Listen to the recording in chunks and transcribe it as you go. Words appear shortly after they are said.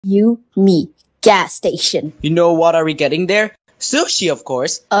You, me, gas station. You know what are we getting there? Sushi, of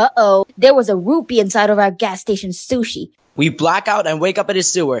course. Uh-oh, there was a rupee inside of our gas station sushi. We black out and wake up in the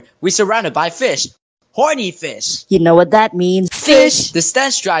sewer. We're surrounded by fish. Horny fish. You know what that means? Fish! The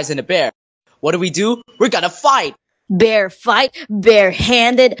stench dries in the bear. What do? We're gonna fight! Bear fight?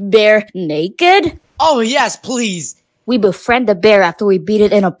 Bare-handed? Bare naked? Oh yes, please! We befriend the bear after we beat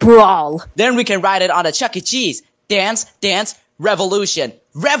it in a brawl. Then we can ride it on a Chuck E. Cheese. Dance, revolution.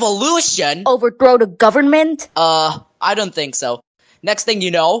 Revolution? Overthrow the government? I don't think so. Next thing you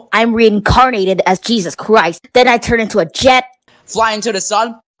know, I'm reincarnated as Jesus Christ. Then I turn into a jet. fly into the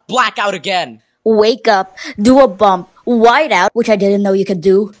sun, black out again. Wake up, do a bump, white out, which I didn't know you could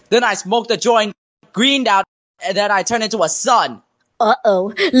do. Then I smoke the joint, greened out, and then I turn into a sun.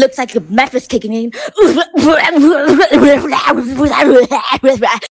 Uh-oh, looks like the meth is kicking in.